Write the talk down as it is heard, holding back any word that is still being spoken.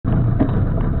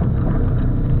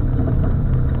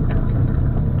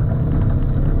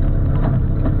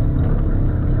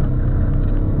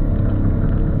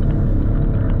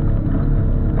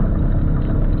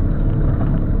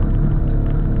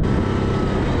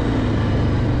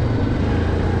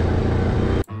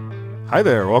Hi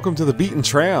there, welcome to the Beaten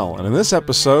Trail, and in this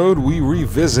episode we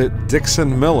revisit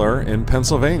Dixon Miller in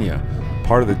Pennsylvania,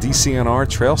 part of the DCNR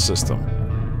trail system.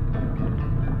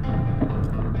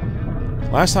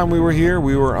 Last time we were here,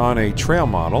 we were on a trail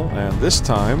model, and this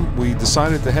time we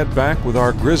decided to head back with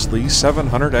our Grizzly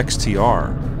 700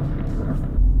 XTR.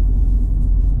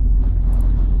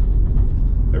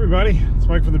 Hey everybody, it's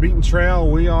Mike from the Beaten Trail.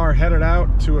 We are headed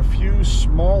out to a few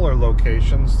smaller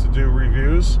locations to do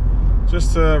reviews.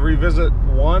 Just to revisit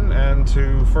one and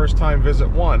to first time visit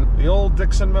one, the old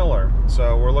Dixon Miller.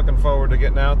 So we're looking forward to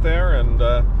getting out there and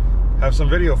have some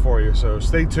video for you. So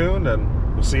stay tuned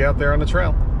and we'll see you out there on the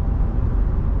trail.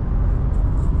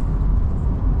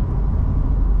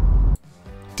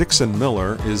 Dixon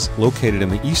Miller is located in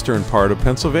the eastern part of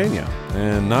Pennsylvania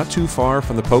and not too far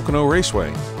from the Pocono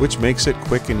Raceway, which makes it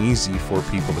quick and easy for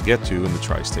people to get to in the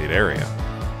tri-state area.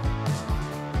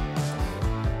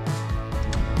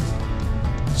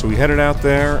 So we headed out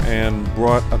there and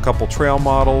brought a couple trail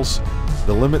models.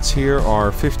 The limits here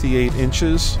are 58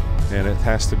 inches and it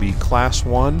has to be Class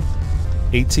 1,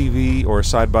 ATV or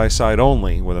side-by-side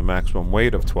only with a maximum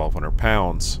weight of 1,200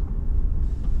 pounds.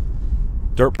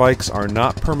 Dirt bikes are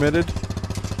not permitted.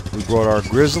 We brought our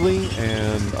Grizzly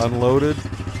and unloaded,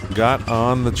 got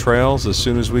on the trails as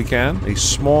soon as we can. A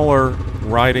smaller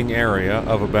riding area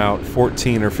of about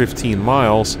 14 or 15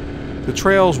 miles. The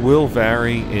trails will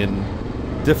vary in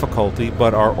difficulty,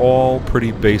 but are all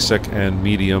pretty basic and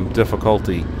medium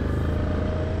difficulty.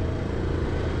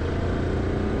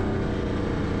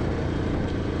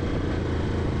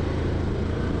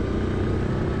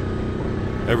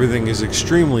 Everything is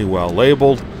extremely well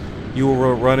labeled. You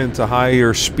will run into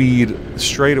higher speed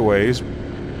straightaways.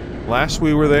 Last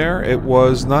we were there, it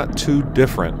was not too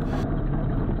different.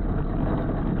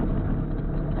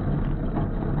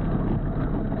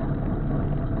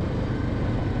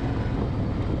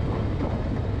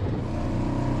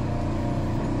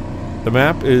 The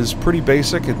map is pretty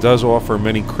basic. It does offer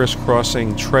many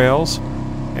crisscrossing trails,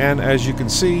 and as you can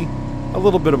see, a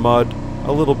little bit of mud,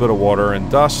 a little bit of water and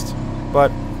dust,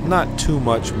 but not too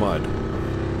much mud.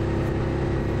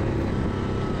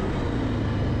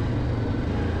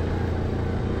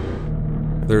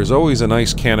 There's always a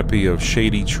nice canopy of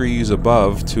shady trees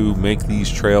above to make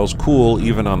these trails cool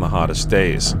even on the hottest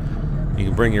days. You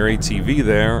can bring your ATV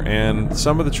there, and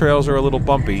some of the trails are a little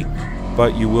bumpy,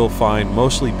 but you will find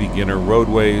mostly beginner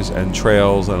roadways and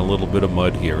trails and a little bit of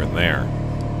mud here and there.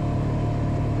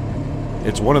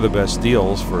 It's one of the best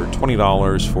deals for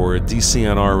 $20 for a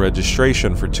DCNR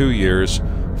registration for 2 years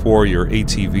for your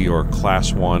ATV or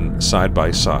Class 1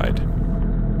 side-by-side.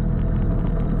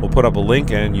 We'll put up a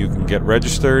link and you can get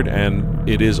registered, and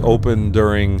it is open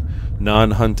during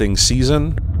non-hunting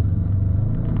season.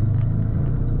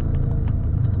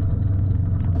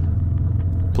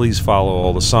 Please follow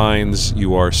all the signs.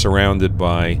 You are surrounded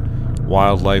by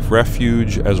wildlife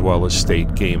refuge as well as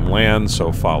state game land,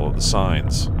 so follow the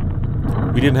signs.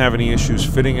 We didn't have any issues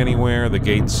fitting anywhere. The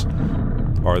gates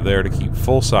are there to keep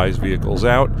full-size vehicles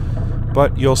out,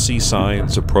 but you'll see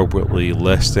signs appropriately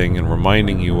listing and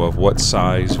reminding you of what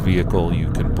size vehicle you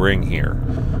can bring here.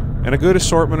 And a good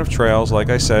assortment of trails.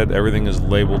 Like I said, everything is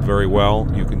labeled very well.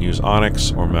 You can use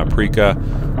Onyx or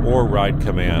Maprika or Ride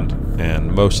Command,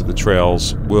 and most of the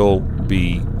trails will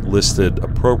be listed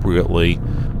appropriately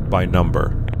by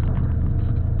number.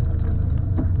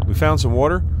 We found some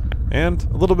water and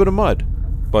a little bit of mud,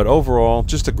 but overall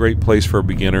just a great place for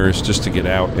beginners just to get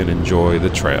out and enjoy the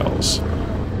trails.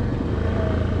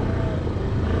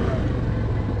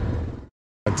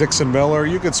 Dixon Miller,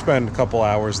 you could spend a couple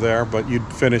hours there, but you'd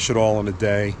finish it all in a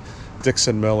day.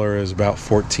 Dixon Miller is about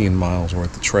 14 miles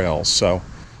worth of trails, so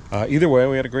either way,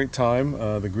 we had a great time.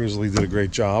 The Grizzly did a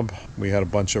great job. We had a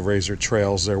bunch of Rzr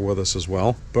trails there with us as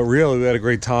well. But really, we had a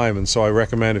great time, and so I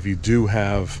recommend if you do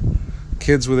have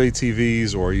kids with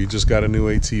ATVs, or you just got a new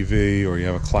ATV, or you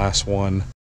have a Class 1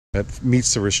 that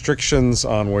meets the restrictions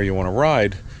on where you want to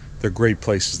ride, they're great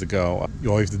places to go. All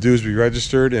you have to do is be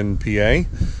registered in PA. You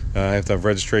have to have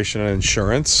registration and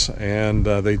insurance, and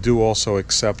they do also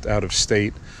accept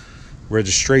out-of-state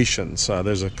registrations.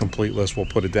 There's a complete list. We'll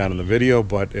put it down in the video,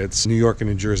 but it's New York and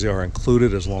New Jersey are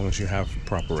included as long as you have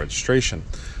proper registration.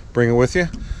 Bring it with you,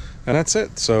 and that's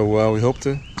it. So we hope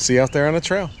to see you out there on the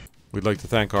trail. We'd like to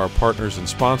thank our partners and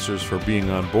sponsors for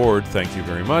being on board. Thank you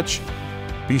very much.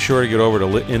 Be sure to get over to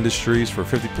Lit Industries for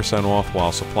 50% off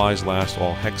while supplies last,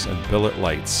 all hex and billet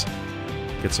lights.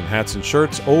 Get some hats and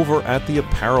shirts over at the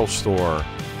apparel store.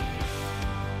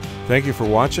 Thank you for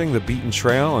watching The Beaten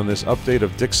Trail and this update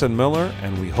of Dixon Miller,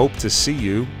 and we hope to see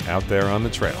you out there on the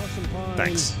trail.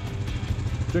 Thanks.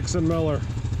 Dixon Miller.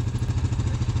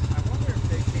 I wonder if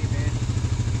they came in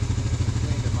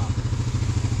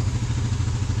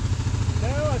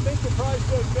think they're probably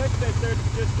so thick that they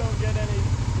just don't get any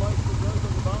light that goes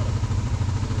on the bottom.